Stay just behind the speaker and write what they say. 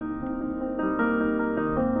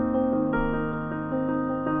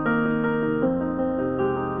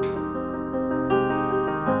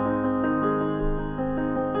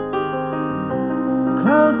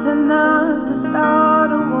enough to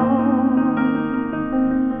start a war.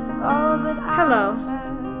 Hello.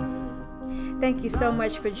 Thank you so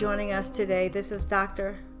much for joining us today. This is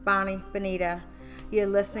Dr. Bonnie Benita. You're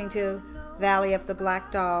listening to Valley of the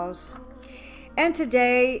Black Dolls. And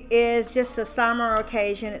today is just a summer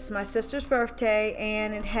occasion. It's my sister's birthday,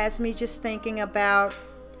 and it has me just thinking about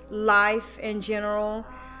life in general,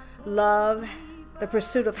 love, the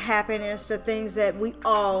pursuit of happiness, the things that we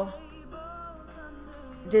all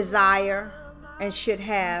desire and should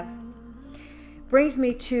have. Brings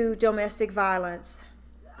me to domestic violence.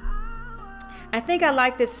 I think I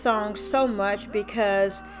like this song so much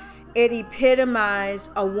because it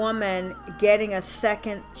epitomizes a woman getting a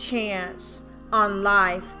second chance on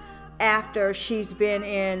life after she's been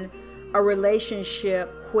in a relationship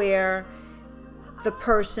where the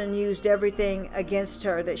person used everything against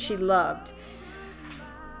her that she loved.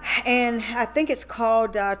 And I think it's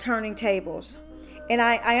called Turning Tables. And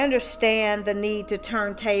I understand the need to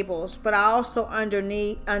turn tables, but I also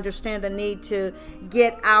understand the need to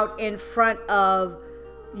get out in front of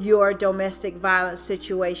your domestic violence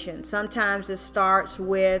situation. Sometimes it starts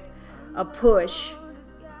with a push,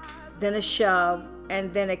 then a shove,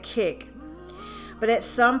 and then a kick. But at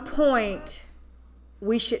some point,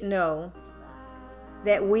 we should know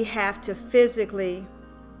that we have to physically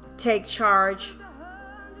take charge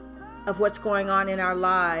of what's going on in our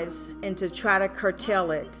lives and to try to curtail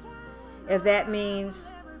it. If that means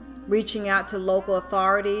reaching out to local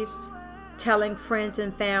authorities, telling friends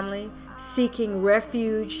and family, seeking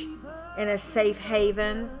refuge in a safe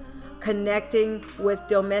haven, connecting with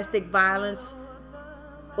domestic violence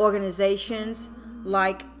organizations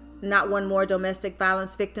like Not One More Domestic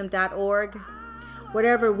Violence Victim.org,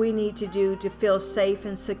 whatever we need to do to feel safe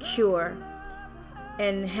and secure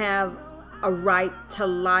and have a right to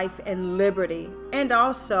life and liberty, and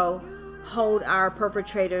also hold our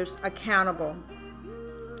perpetrators accountable.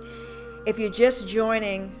 If you're just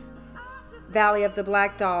joining Valley of the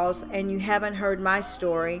Black Dolls and you haven't heard my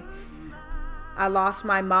story, I lost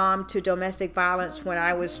my mom to domestic violence when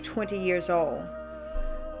I was 20 years old.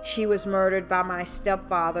 She was murdered by my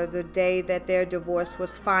stepfather the day that their divorce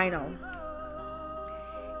was final.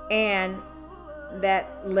 And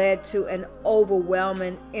that led to an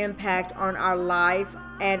overwhelming impact on our life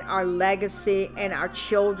and our legacy and our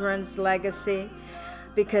children's legacy,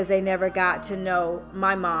 because they never got to know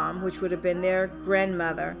my mom, which would have been their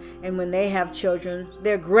grandmother, and when they have children,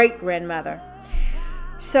 their great grandmother.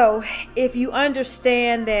 So if you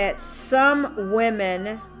understand that some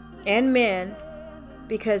women and men,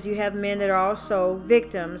 because you have men that are also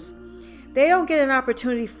victims, they don't get an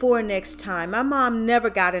opportunity for next time. My mom never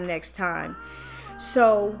got a next time.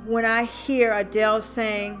 So when I hear Adele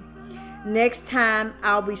saying, next time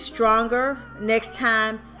I'll be stronger, next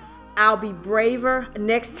time I'll be braver,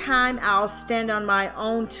 next time I'll stand on my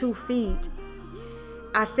own 2 feet,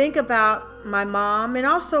 I think about my mom and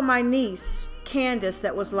also my niece, Candace,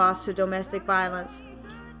 that was lost to domestic violence.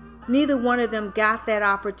 Neither one of them got that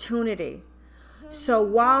opportunity. So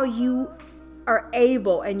while you are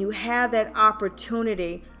able and you have that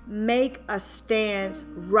opportunity, make a stand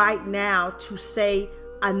right now to say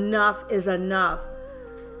enough is enough.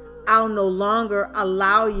 I'll no longer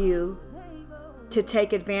allow you to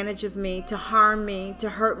take advantage of me, to harm me, to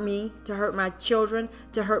hurt my children,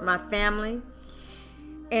 to hurt my family.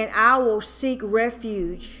 And I will seek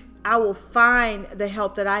refuge. I will find the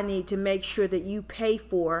help that I need to make sure that you pay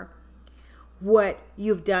for what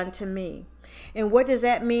you've done to me. And what does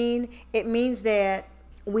that mean? It means that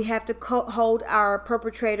we have to hold our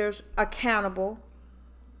perpetrators accountable.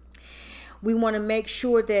 We want to make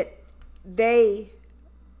sure that they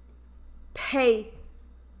pay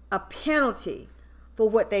a penalty for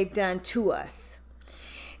what they've done to us.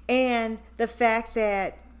 And the fact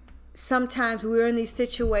that sometimes we're in these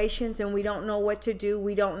situations and we don't know what to do.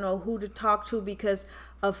 We don't know who to talk to because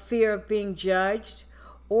of fear of being judged.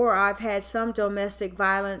 Or I've had some domestic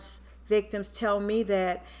violence victims tell me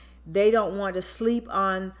that they don't want to sleep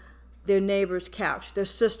on their neighbor's couch, their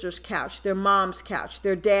sister's couch, their mom's couch,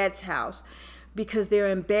 their dad's house, because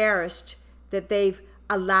they're embarrassed that they've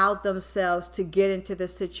allowed themselves to get into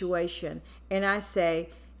this situation. And I say,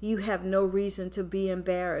 you have no reason to be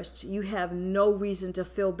embarrassed. You have no reason to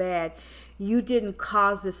feel bad. You didn't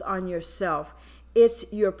cause this on yourself. It's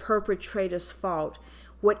your perpetrator's fault.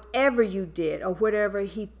 Whatever you did, or whatever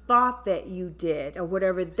he thought that you did, or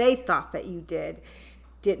whatever they thought that you did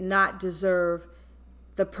not deserve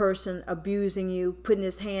the person abusing you, putting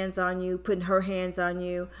his hands on you, putting her hands on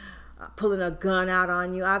you, pulling a gun out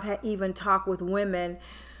on you. I've even talked with women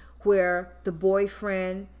where the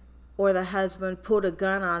boyfriend or the husband pulled a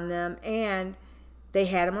gun on them and they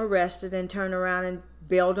had him arrested and turned around and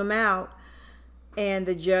bailed him out. And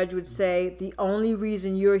the judge would say, the only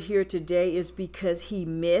reason you're here today is because he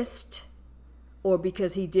missed or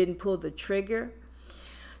because he didn't pull the trigger.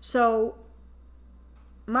 So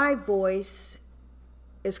my voice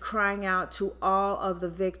is crying out to all of the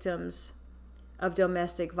victims of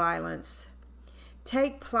domestic violence.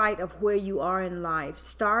 Take plight of where you are in life.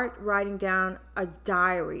 Start writing down a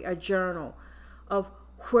diary, a journal of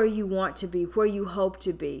where you want to be, where you hope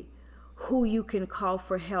to be, who you can call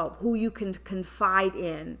for help, who you can confide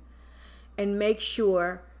in, and make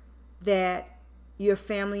sure that your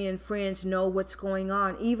family and friends know what's going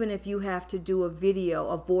on, even if you have to do a video,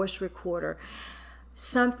 a voice recorder,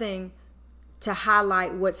 something to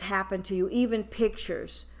highlight what's happened to you, even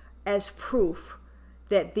pictures as proof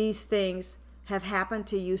that these things have happened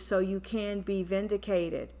to you so you can be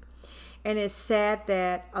vindicated. And it's sad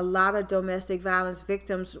that a lot of domestic violence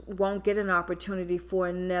victims won't get an opportunity for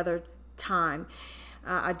another time.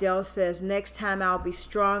 Adele says, next time I'll be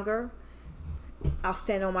stronger. I'll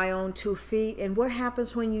stand on my own 2 feet. And what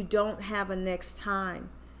happens when you don't have a next time?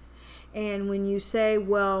 And when you say,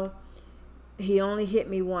 well, he only hit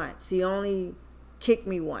me once. He only kicked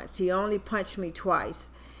me once. He only punched me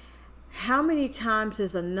twice. How many times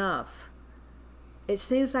is enough? It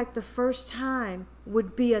seems like the first time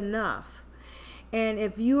would be enough. And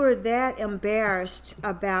if you are that embarrassed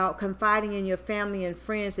about confiding in your family and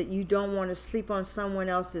friends that you don't want to sleep on someone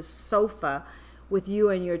else's sofa with you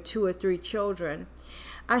and your 2 or 3 children,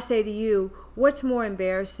 I say to you, what's more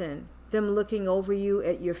embarrassing? Them looking over you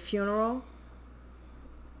at your funeral?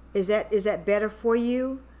 Is that better for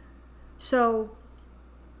you? So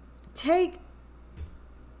take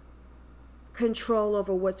control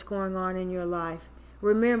over what's going on in your life.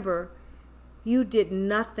 Remember, you did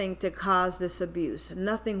nothing to cause this abuse,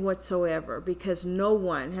 nothing whatsoever, because no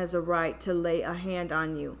one has a right to lay a hand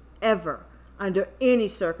on you, ever, under any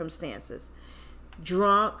circumstances.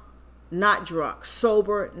 Drunk, not drunk.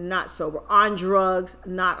 Sober, not sober. On drugs,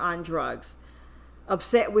 not on drugs.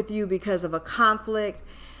 Upset with you because of a conflict.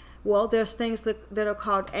 Well, there's things that are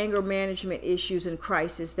called anger management issues and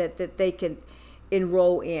crisis that they can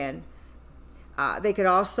enroll in. They could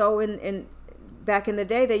also, back in the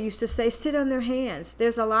day, they used to say, sit on their hands.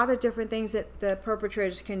 There's a lot of different things that the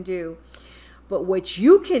perpetrators can do. But what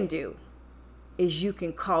you can do is you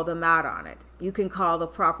can call them out on it. You can call the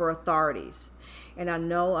proper authorities. And I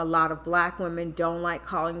know a lot of black women don't like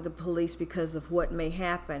calling the police because of what may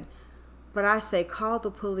happen. But I say call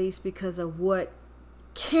the police because of what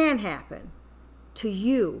can happen to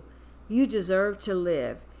you. You deserve to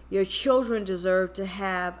live. Your children deserve to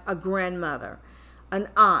have a grandmother, an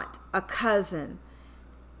aunt, a cousin.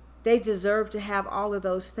 They deserve to have all of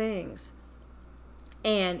those things.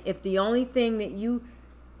 And if the only thing that you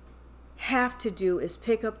have to do is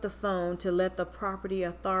pick up the phone to let the proper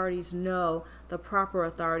authorities know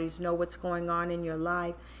what's going on in your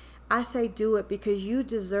life, I say do it, because you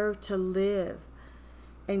deserve to live.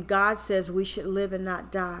 And God says we should live and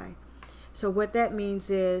not die. So what that means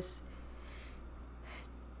is,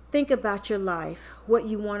 think about your life, what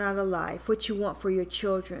you want out of life, what you want for your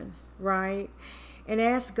children, right? And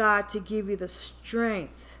ask God to give you the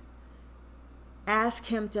strength. Ask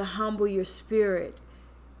Him to humble your spirit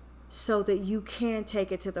so that you can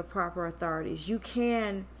take it to the proper authorities. You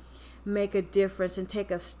can make a difference and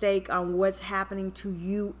take a stake on what's happening to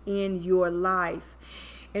you in your life.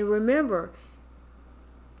 And remember,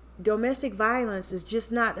 domestic violence is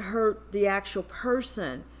just not hurt the actual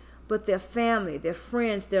person, but their family, their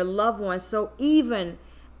friends, their loved ones. So even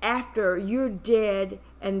after you're dead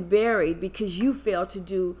and buried because you failed to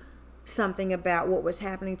do something about what was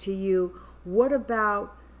happening to you, what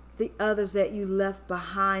about the others that you left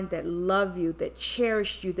behind that love you, that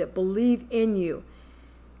cherished you, that believe in you,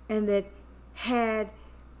 and that had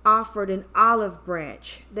offered an olive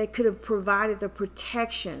branch, that could have provided the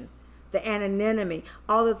protection, the anonymity,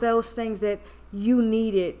 all of those things that you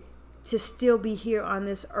needed to still be here on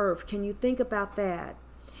this earth? Can you think about that?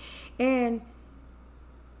 And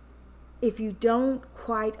if you don't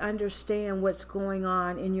quite understand what's going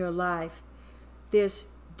on in your life, there's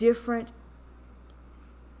different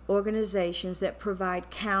organizations that provide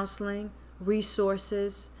counseling,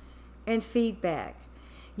 resources, and feedback.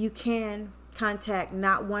 You can contact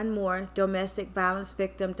Not One More,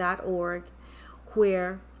 domesticviolencevictim.org,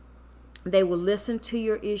 where they will listen to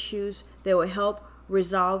your issues. They will help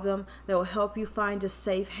resolve them. They will help you find a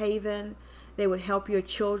safe haven. They would help your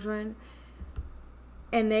children.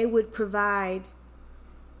 And they would provide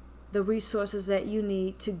the resources that you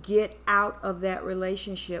need to get out of that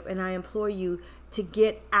relationship. And I implore you to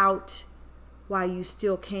get out while you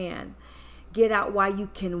still can. Get out while you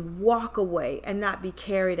can walk away and not be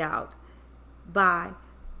carried out by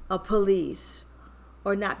a police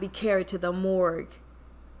or not be carried to the morgue.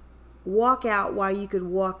 Walk out while you could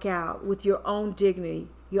walk out with your own dignity,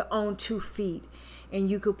 your own 2 feet, and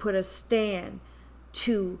you could put a stand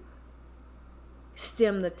to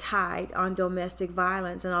stem the tide on domestic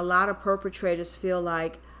violence. And a lot of perpetrators feel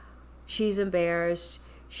like she's embarrassed.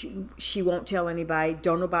 She won't tell anybody.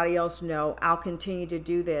 Don't nobody else know. I'll continue to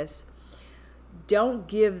do this. Don't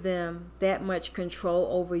give them that much control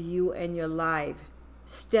over you and your life.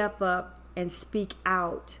 Step up and speak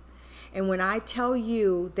out. And when I tell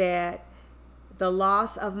you that the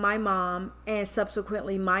loss of my mom and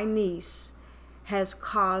subsequently my niece has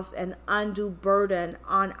caused an undue burden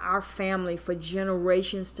on our family for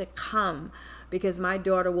generations to come, because my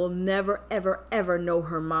daughter will never, ever, ever know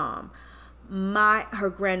her mom,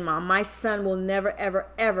 her grandmom. My son will never, ever,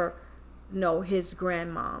 ever know his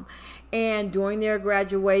grandmom. And during their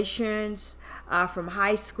graduations from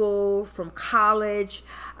high school, from college,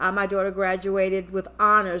 my daughter graduated with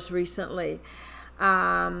honors recently.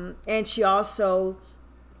 And she also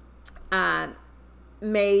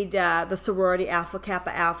made the sorority Alpha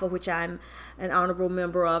Kappa Alpha, which I'm an honorable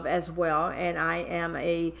member of as well. And I am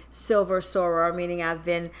a silver soror, meaning I've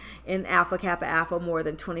been in Alpha Kappa Alpha more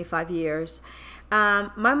than 25 years. My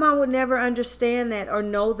mom would never understand that or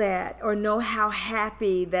know how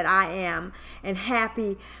happy that I am and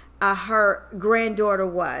happy her granddaughter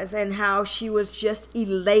was, and how she was just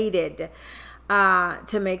elated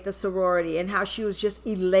to make the sorority, and how she was just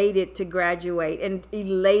elated to graduate and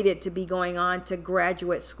elated to be going on to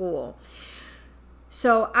graduate school.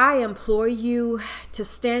 So I implore you to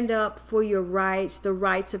stand up for your rights, the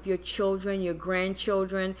rights of your children, your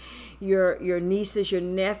grandchildren, your nieces, your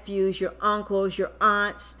nephews, your uncles, your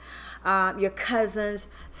aunts, your cousins.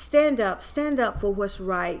 Stand up for what's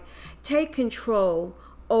right. Take control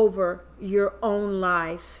over your own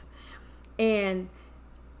life, and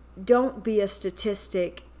don't be a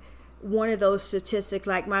statistic, one of those statistics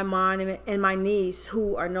like my mom and my niece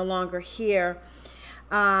who are no longer here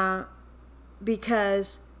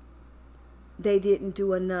because they didn't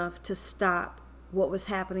do enough to stop what was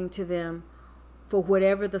happening to them. For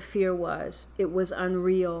whatever the fear was, it was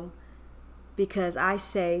unreal. Because I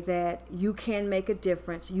say that you can make a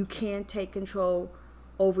difference. You can take control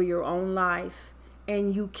over your own life,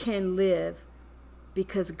 and you can live,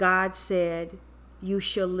 because God said you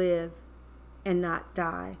shall live and not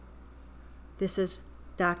die. This is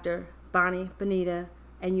Dr. Bonnie Benita,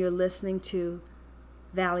 and you're listening to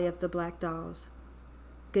Valley of the Black Dolls.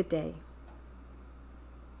 Good day.